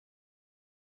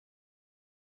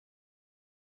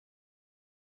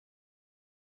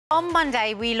On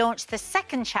Monday, we launched the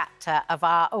second chapter of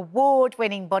our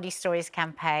award-winning Body Stories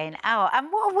campaign. Oh,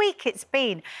 and what a week it's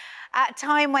been. At a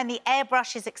time when the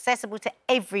airbrush is accessible to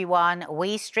everyone,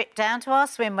 we stripped down to our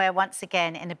swimwear once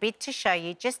again in a bid to show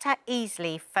you just how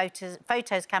easily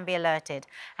photos can be alerted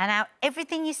and how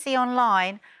everything you see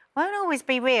online won't always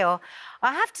be real.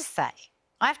 I have to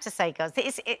say, girls,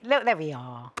 look, there we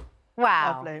are.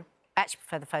 Wow. Lovely. I actually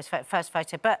prefer the first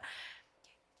photo, but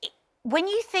when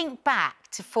you think back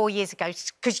to 4 years ago,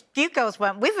 because you girls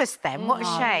weren't with us then, what a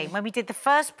shame, when we did the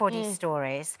first Body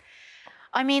Stories.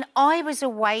 I mean, I was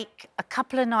awake a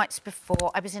couple of nights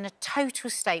before. I was in a total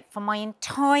state for my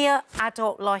entire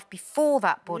adult life before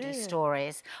that Body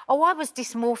Stories. Oh, I was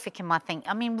dysmorphic in my thinking.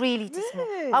 I mean, really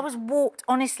dysmorphic. I was warped,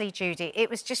 honestly, Judi.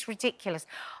 It was just ridiculous.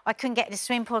 I couldn't get in the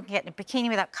swimming pool, I couldn't get in the bikini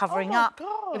without covering up.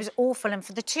 God. It was awful. And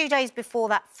for the 2 days before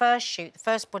that first shoot, the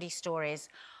first Body Stories,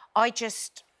 I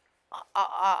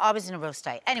was in a real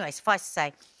state. Anyway, suffice to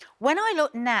say, when I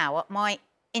look now at my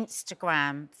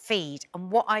Instagram feed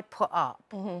and what I put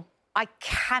up, I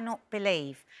cannot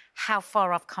believe how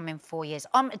far I've come in 4 years.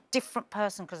 I'm a different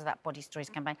person because of that Body Stories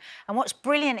campaign. And what's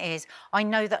brilliant is I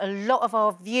know that a lot of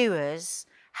our viewers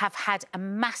have had a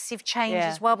massive change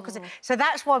as well. So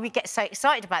that's why we get so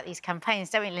excited about these campaigns,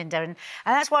 don't we, Linda? And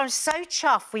that's why I'm so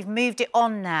chuffed we've moved it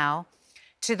on now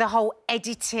to the whole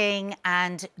editing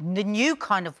and the new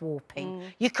kind of warping.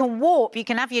 You can warp, you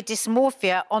can have your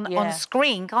dysmorphia on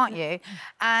screen, can't you?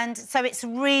 And so it's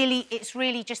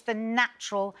really just the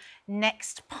natural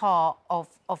next part of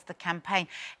the campaign.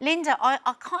 Linda,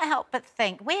 I can't help but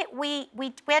think we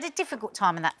had a difficult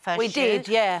time in that first We did,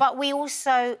 yeah. But we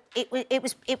also it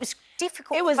was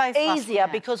difficult. It was for both of us, easier wasn't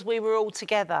it? because we were all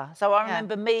together. So I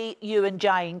remember me, you and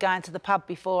Jane going to the pub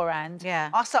beforehand.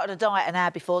 Yeah. I started a diet an hour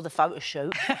before the photo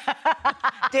shoot.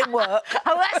 Didn't work.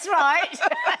 Oh, that's right.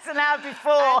 That's an hour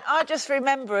before. And I just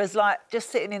remember us, like, just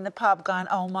sitting in the pub going,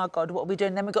 oh, my God, what are we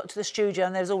doing? Then we got to the studio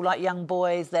and there was all, like, young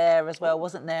boys there as well,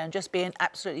 wasn't there? And just being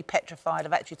absolutely petrified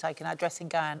of actually taking our dressing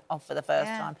gown off for the first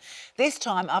time. This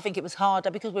time, I think it was harder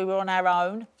because we were on our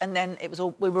own and then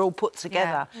we were all put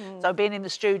together. So being in the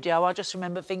studio, I just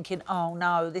remember thinking, oh,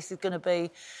 no, this is going to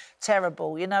be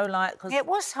terrible, you know, like... Cause it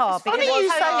was hard. Funny you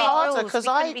say harder, because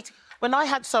when I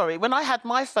had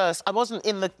my first, I wasn't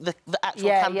in the actual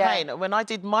campaign. And when I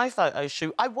did my photo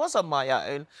shoot, I was on my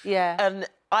own. Yeah. And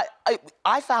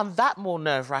I found that more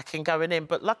nerve-wracking going in.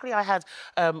 But luckily I had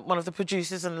one of the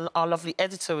producers and our lovely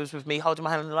editor was with me, holding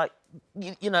my hand and like,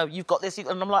 you know, you've got this.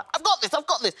 And I'm like, I've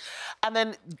got this. And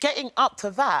then getting up to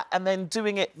that and then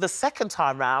doing it the second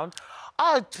time round,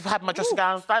 I had my dressing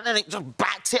gown and then it just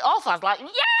backed it off. I was like, yeah,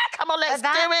 come on, let's do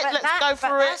it. Let's go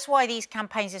for it. That's why these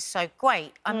campaigns are so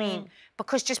great. I mean,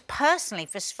 because just personally,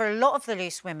 for a lot of the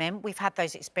loose women, we've had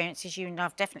those experiences. You and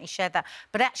I've definitely shared that.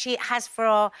 But actually, it has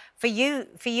for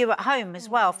you at home as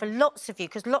well. For lots of you,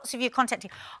 because lots of you contacted.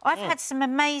 I've had some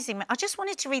amazing. I just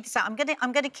wanted to read this out. I'm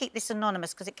going to keep this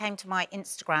anonymous because it came to my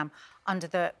Instagram under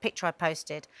the picture I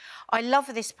posted. I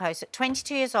love this post. At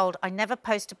 22 years old, I never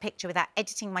post a picture without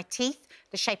editing my teeth,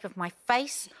 the shape of my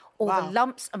face, or the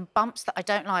lumps and bumps that I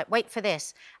don't like. Wait for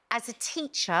this. As a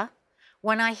teacher,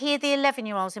 when I hear the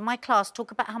 11-year-olds in my class talk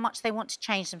about how much they want to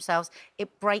change themselves,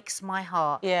 it breaks my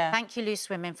heart. Yeah. Thank you, loose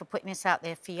women, for putting this out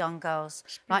there for young girls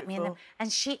like me and them.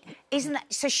 And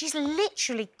so she's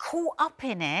literally caught up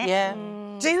in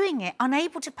it, doing it,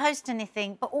 unable to post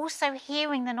anything, but also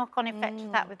hearing the knock-on effect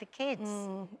of that with the kids.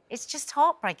 It's just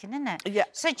heartbreaking, isn't it? Yeah.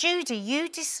 So, Judi, you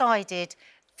decided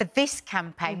for this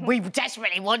campaign, we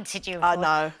desperately wanted you. I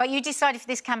know. But you decided for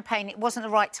this campaign it wasn't the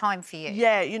right time for you.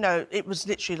 Yeah, you know, it was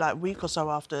literally like a week or so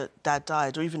after Dad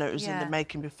died, or even though it was in the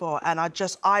making before. And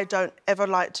I don't ever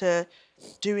like to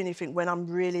do anything when I'm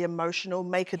really emotional,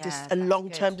 make a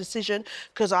long-term decision,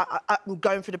 because I'm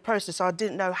going through the process. So I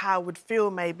didn't know how I would feel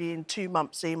maybe in 2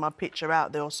 months seeing my picture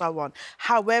out there or so on.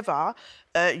 However,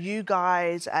 you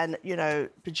guys and, you know,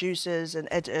 producers and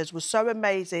editors were so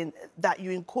amazing that you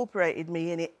incorporated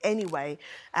me in it anyway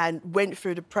and went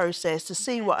through the process to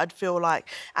see what I'd feel like.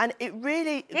 And it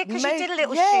really... Yeah, because you did a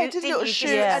little shoot, Yeah, I did a little shoot,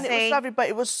 and it was lovely, but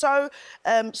it was so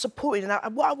supportive.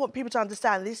 And what I want people to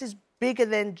understand, this is bigger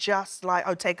than just like,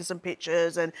 oh, taking some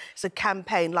pictures and it's a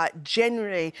campaign. Like,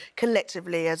 generally,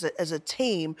 collectively, as a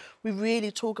team, we really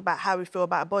talk about how we feel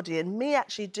about our body. And me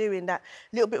actually doing that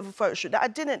little bit of a photo shoot that I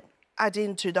didn't add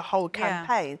into the whole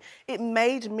campaign, it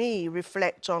made me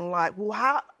reflect on, like, well,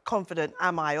 how confident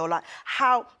am I? Or, like,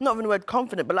 how, not even the word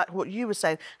confident, but like what you were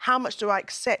saying, how much do I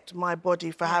accept my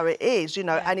body for how it is, you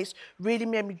know? And it's really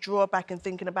made me draw back and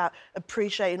thinking about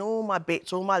appreciating all my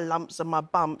bits, all my lumps and my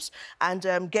bumps,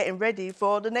 and getting ready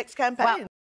for the next campaign. Well,